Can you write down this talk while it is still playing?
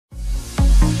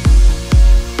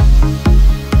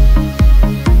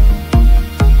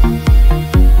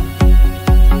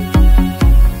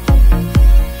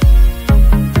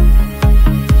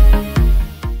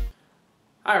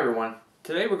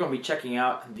going to be checking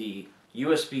out the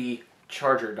USB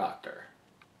charger adapter.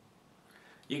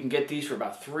 You can get these for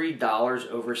about $3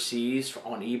 overseas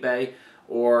on eBay,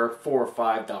 or $4 or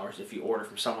 $5 if you order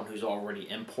from someone who's already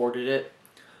imported it.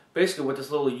 Basically what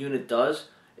this little unit does,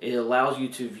 it allows you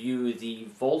to view the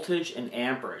voltage and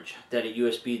amperage that a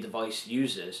USB device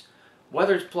uses,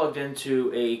 whether it's plugged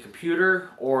into a computer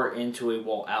or into a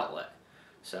wall outlet.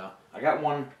 So I got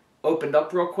one opened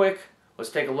up real quick.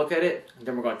 Let's take a look at it, and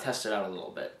then we're going to test it out a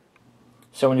little bit.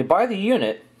 So when you buy the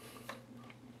unit,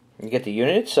 you get the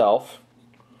unit itself,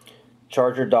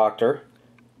 charger adapter,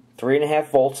 3.5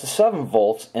 volts to 7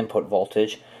 volts input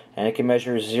voltage, and it can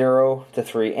measure 0 to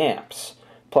 3 amps,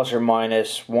 plus or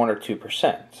minus 1 or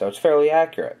 2%, so it's fairly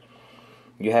accurate.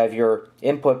 You have your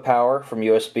input power from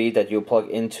USB that you'll plug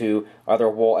into either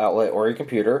a wall outlet or your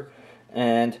computer,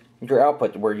 and your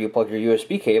output where you plug your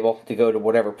USB cable to go to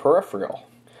whatever peripheral.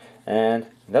 And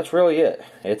that's really it.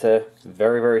 It's a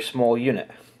very, very small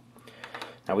unit.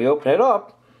 Now we open it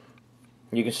up,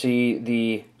 you can see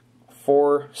the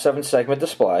 4 7-segment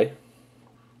display,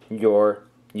 your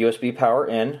USB power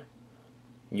in,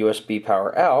 USB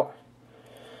power out.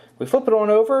 We flip it on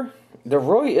over, there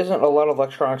really isn't a lot of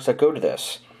electronics that go to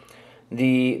this.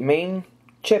 The main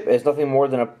chip is nothing more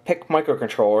than a PIC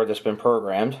microcontroller that's been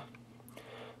programmed,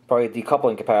 probably a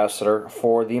decoupling capacitor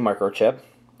for the microchip,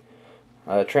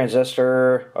 a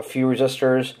transistor, a few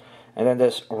resistors, and then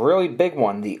this really big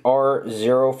one, the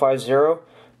R050,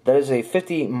 that is a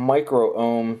 50 micro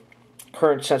ohm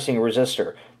current sensing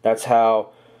resistor. That's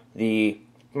how the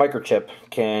microchip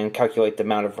can calculate the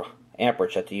amount of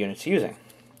amperage that the unit's using.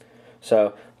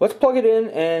 So let's plug it in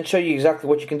and show you exactly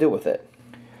what you can do with it.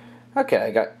 Okay,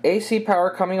 I got AC power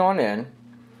coming on in,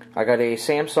 I got a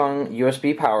Samsung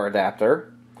USB power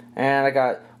adapter, and I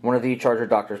got one of the charger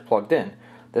adapters plugged in.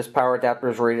 This power adapter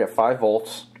is rated at 5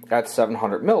 volts at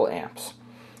 700 milliamps.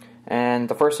 And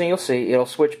the first thing you'll see, it'll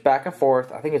switch back and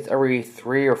forth, I think it's every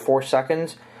 3 or 4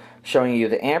 seconds, showing you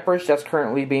the amperage that's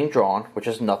currently being drawn, which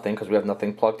is nothing because we have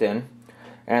nothing plugged in,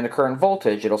 and the current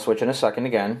voltage. It'll switch in a second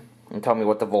again and tell me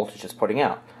what the voltage is putting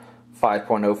out,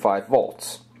 5.05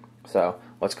 volts. So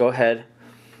let's go ahead,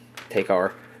 take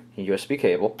our USB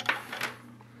cable,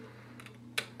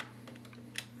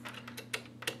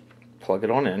 plug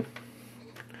it on in,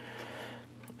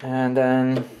 and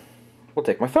then we'll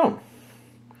take my phone,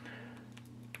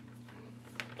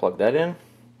 plug that in,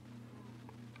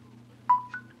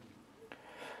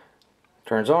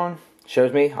 turns on,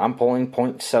 shows me I'm pulling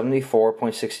 0.74,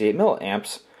 0.68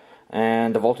 milliamps,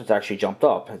 and the voltage actually jumped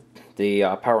up. The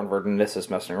power inverter in this is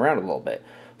messing around a little bit.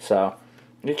 So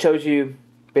it shows you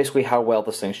basically how well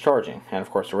this thing's charging. And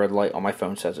of course the red light on my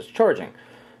phone says it's charging.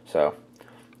 So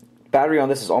battery on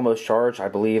this is almost charged. I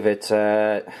believe it's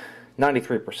at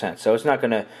 93%. So it's not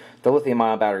going to, the lithium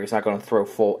ion battery is not going to throw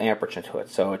full amperage into it.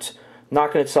 So it's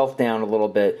knocking itself down a little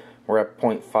bit. We're at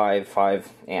 0.55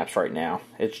 amps right now.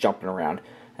 It's jumping around.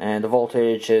 And the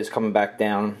voltage is coming back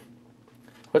down.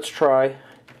 Let's try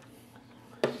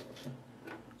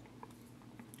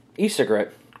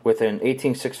e-cigarette with an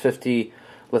 18650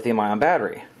 lithium ion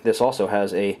battery. This also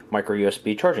has a micro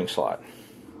USB charging slot.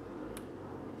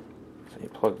 So you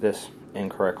plug this in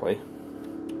correctly.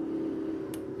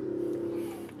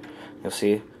 You'll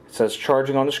see it says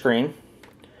charging on the screen.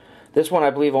 This one I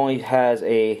believe only has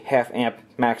a 0.5 amp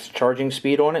max charging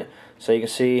speed on it. So you can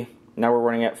see now we're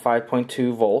running at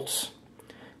 5.2 volts.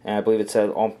 And I believe it says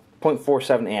on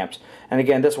 0.47 amps. And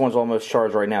again, this one's almost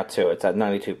charged right now too. It's at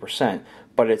 92%,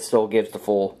 but it still gives the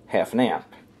full 0.5 amp.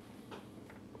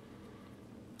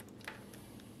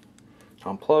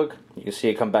 Unplug, you can see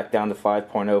it come back down to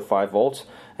 5.05 volts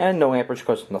and no amperage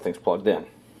because nothing's plugged in.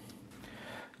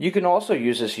 You can also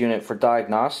use this unit for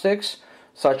diagnostics,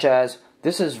 such as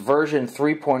this is version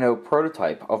 3.0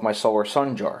 prototype of my solar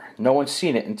sun jar. No one's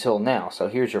seen it until now, so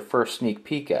here's your first sneak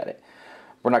peek at it.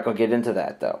 We're not going to get into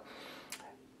that though.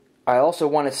 I also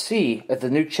want to see if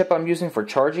the new chip I'm using for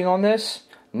charging on this,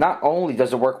 not only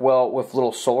does it work well with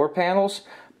little solar panels,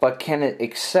 but can it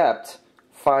accept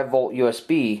 5 volt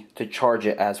USB to charge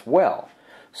it as well.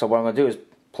 So what I'm going to do is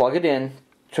plug it in,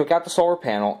 took out the solar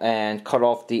panel, and cut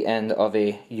off the end of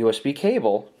a USB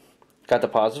cable. Got the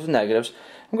positives and negatives.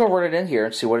 I'm going to run it in here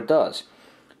and see what it does.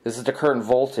 This is the current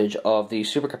voltage of the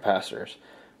supercapacitors.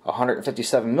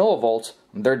 157 millivolts,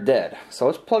 they're dead. So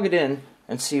let's plug it in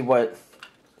and see what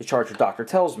the charger adapter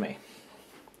tells me.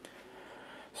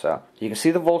 So you can see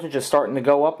the voltage is starting to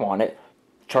go up on it.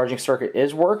 Charging circuit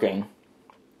is working.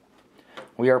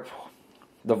 The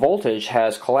voltage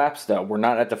has collapsed though. We're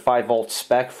not at the 5 volt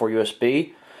spec for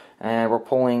USB, and we're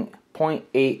pulling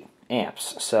 0.8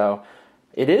 amps. So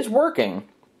it is working,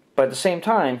 But at the same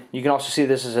time, you can also see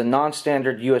this as a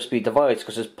non-standard USB device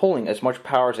because it's pulling as much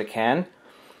power as it can.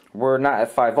 We're not at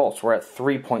 5 volts, we're at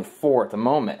 3.4 at the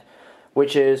moment,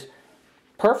 which is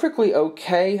perfectly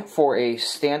okay for a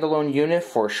standalone unit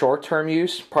for short-term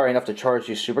use, probably enough to charge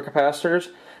these supercapacitors.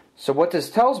 So what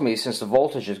this tells me, since the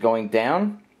voltage is going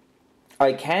down,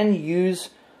 I can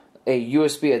use a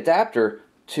USB adapter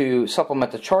to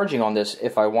supplement the charging on this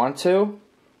if I want to,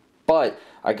 but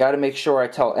I got to make sure I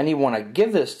tell anyone I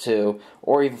give this to,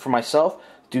 or even for myself,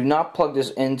 do not plug this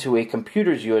into a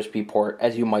computer's USB port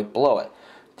as you might blow it.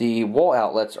 The wall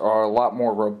outlets are a lot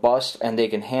more robust and they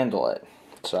can handle it.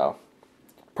 So,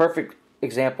 perfect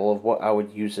example of what I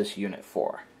would use this unit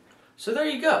for. So there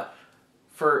you go.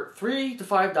 For $3 to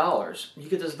 $5, you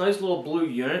get this nice little blue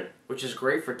unit, which is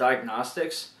great for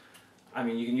diagnostics. I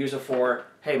mean, you can use it for,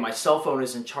 hey, my cell phone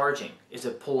isn't charging. Is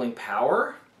it pulling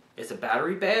power? Is the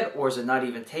battery bad, or is it not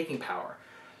even taking power?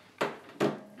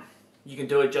 You can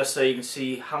do it just so you can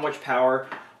see how much power,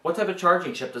 what type of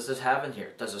charging chip does this have in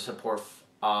here? Does it support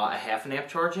a half an amp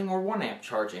charging or 1 amp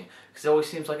charging? Because it always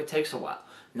seems like it takes a while.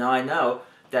 Now I know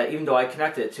that even though I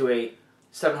connected it to a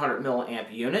 700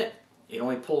 milliamp unit, it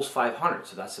only pulls 500,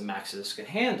 so that's the max this can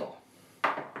handle.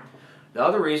 The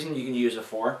other reason you can use it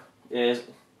for is,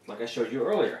 like I showed you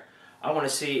earlier, I want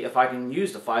to see if I can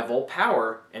use the 5 volt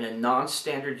power in a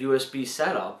non-standard USB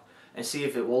setup and see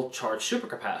if it will charge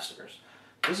supercapacitors.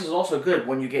 This is also good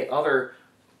when you get other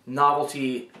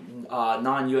novelty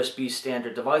non-USB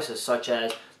standard devices, such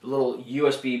as little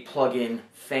USB plug-in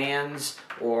fans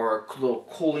or little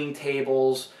cooling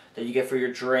tables that you get for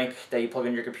your drink that you plug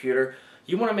in your computer.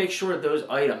 You want to make sure those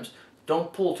items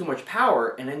don't pull too much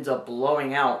power and ends up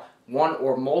blowing out one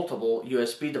or multiple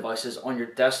USB devices on your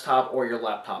desktop or your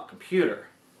laptop computer.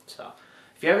 So,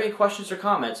 if you have any questions or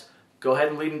comments, go ahead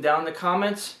and leave them down in the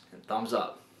comments and thumbs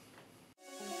up.